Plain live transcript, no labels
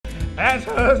As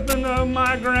husband of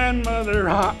my grandmother,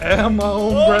 I am my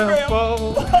own grandpa.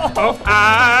 Oh,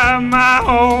 I'm my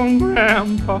own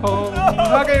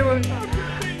grandpa. Okay, well,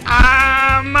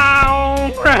 I'm my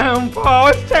own grandpa.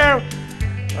 It's terrible.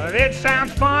 But it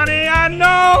sounds funny, I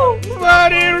know,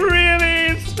 but it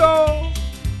really is so.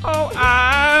 Oh,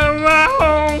 I'm my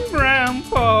own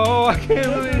grandpa. I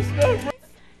can't believe it.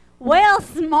 Well,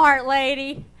 smart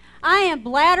lady, I am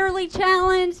bladderly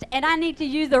challenged and I need to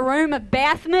use the room of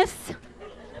bathmas.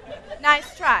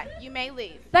 Nice try. You may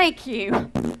leave. Thank you.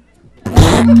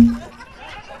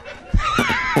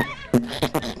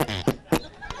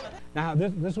 Now,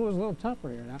 this was a little tougher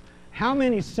here. Now, how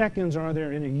many seconds are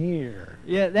there in a year?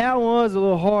 Yeah, that one was a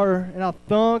little harder, and I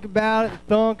thunk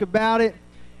about it.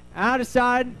 I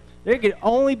decided there could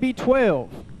only be 12.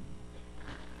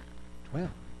 12?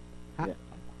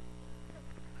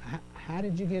 How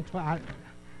did you get 12?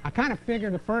 I kind of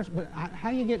figured at first, but how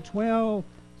do you get 12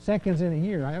 seconds in a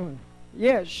year? I haven't.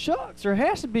 Yeah, shucks, there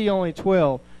has to be only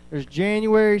 12. There's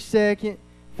January 2nd,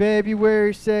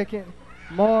 February 2nd,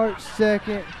 March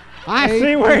 2nd. I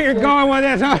see where you're going with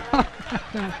this.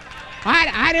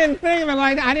 I didn't think of it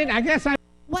like that. I guess I.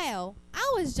 Well,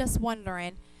 I was just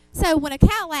wondering. So when a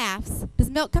cat laughs, does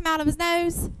milk come out of his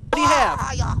nose? What do you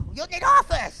have? You need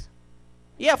office.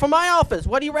 Yeah, for my office.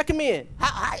 What do you recommend?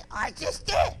 I just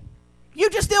did. You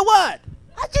just did what?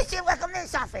 I just did recommend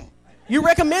something. You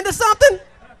recommended something?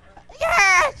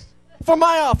 Yes. For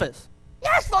my office?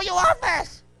 Yes, for your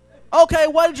office. Okay,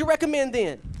 what did you recommend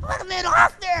then? Recommend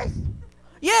office.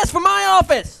 Yes, for my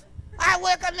office. I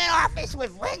recommend office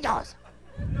with windows.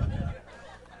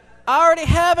 I already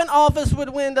have an office with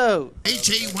windows.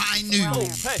 HAY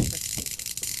News. Hey.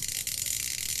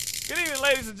 Good evening,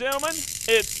 ladies and gentlemen.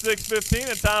 It's 6:15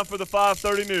 and time for the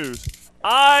 5:30 news.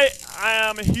 I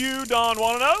am Hugh Don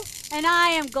Wannano. And I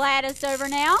am Gladys over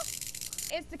now.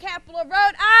 It's the capital of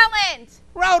Rhode Island.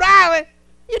 Rhode Island?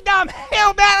 You dumb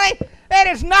hillbilly. That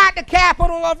is not the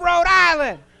capital of Rhode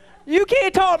Island. You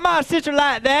can't talk to my sister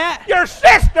like that. Your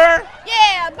sister?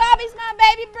 Yeah, Bobby's my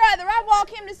baby brother. I walk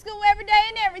him to school every day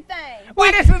and everything.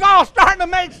 Well, this is all starting to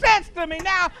make sense to me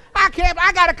now. I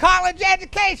got a college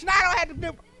education. I don't have to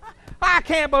do. I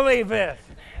can't believe this.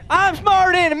 I'm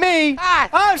smarter than me.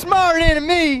 I'm smarter than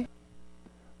me.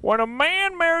 When a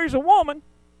man marries a woman,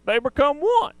 they become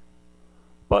one.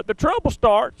 But the trouble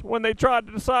starts when they try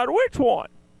to decide which one.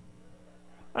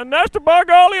 And that's the by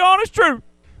golly honest truth.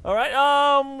 All right,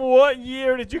 what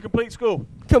year did you complete school?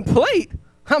 Complete?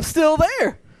 I'm still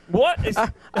there. What?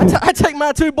 I take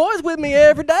my two boys with me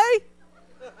every day.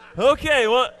 Okay,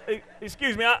 well,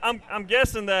 excuse me, I'm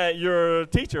guessing that you're a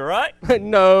teacher, right?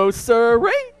 No,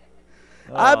 sirree.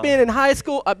 I've been a high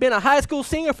school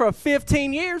senior for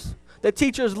 15 years. The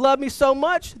teachers love me so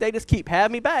much, they just keep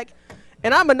having me back.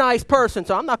 And I'm a nice person,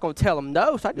 so I'm not going to tell them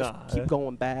no, so I just keep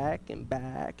going back and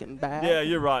back and back. Yeah,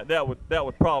 you're right. That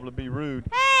would probably be rude.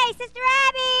 Hey, Sister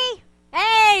Abby!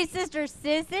 Hey, Sister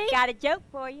Sissy! Got a joke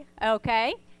for you.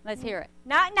 Okay, let's hear it.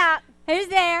 Knock, knock. Who's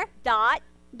there? Dot.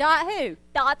 Dot who?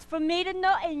 Dot's for me to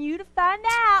know and you to find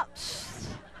out.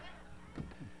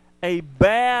 A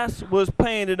bass was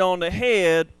painted on the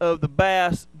head of the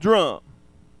bass drum.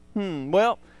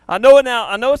 Well, I know it now.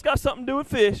 I know it's got something to do with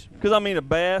fish, because I mean a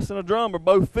bass and a drum are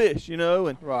both fish, you know.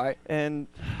 And right. And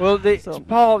well,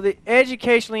 Paul, the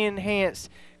educationally enhanced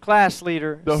class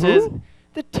leader says who?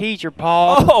 The teacher,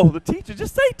 Paul. Oh, the teacher.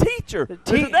 Just say teacher.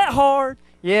 Is it that hard?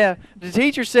 Yeah, the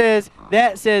teacher says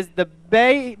the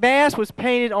bass was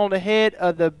painted on the head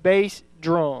of the bass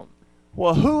drum.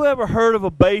 Well, who ever heard of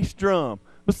a bass drum?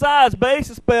 Besides,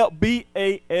 bass is spelled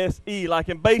B-A-S-E, like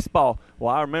in baseball.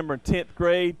 Well, I remember in 10th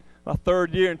grade, my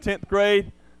third year in 10th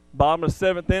grade, bottom of the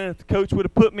 7th inning, if the coach would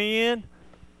have put me in,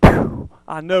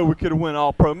 I know we could have went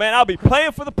all pro. Man, I'll be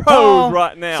playing for the pros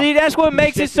right now. See, that's what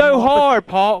makes it so hard,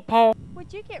 Paul.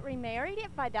 Would you get remarried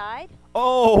if I died?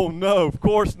 Oh, no, of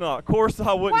course not. Of course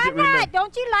I wouldn't get remarried. Why not?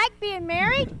 Don't you like being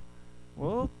married?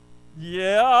 Well,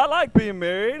 yeah, I like being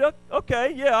married.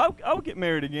 Okay, yeah, I'll get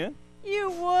married again. You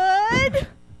would?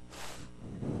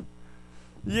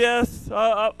 Yes,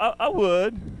 I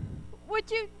would.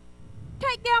 Would you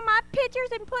take down my pictures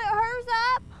and put hers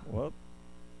up? Well,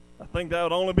 I think that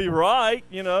would only be right,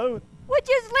 you know. Would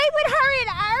you sleep with her in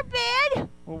our bed?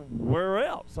 Well, where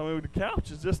else? I mean, the couch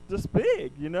is just this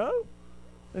big, you know.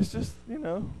 It's just, you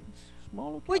know,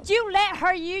 small. Couch. Would you let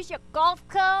her use your golf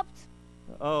clubs?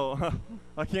 Oh,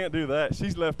 I can't do that.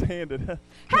 She's left-handed. Hey,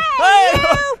 hey!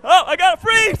 you! Oh, I got it.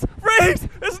 Freeze! Freeze!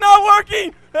 It's not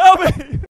working! Help me!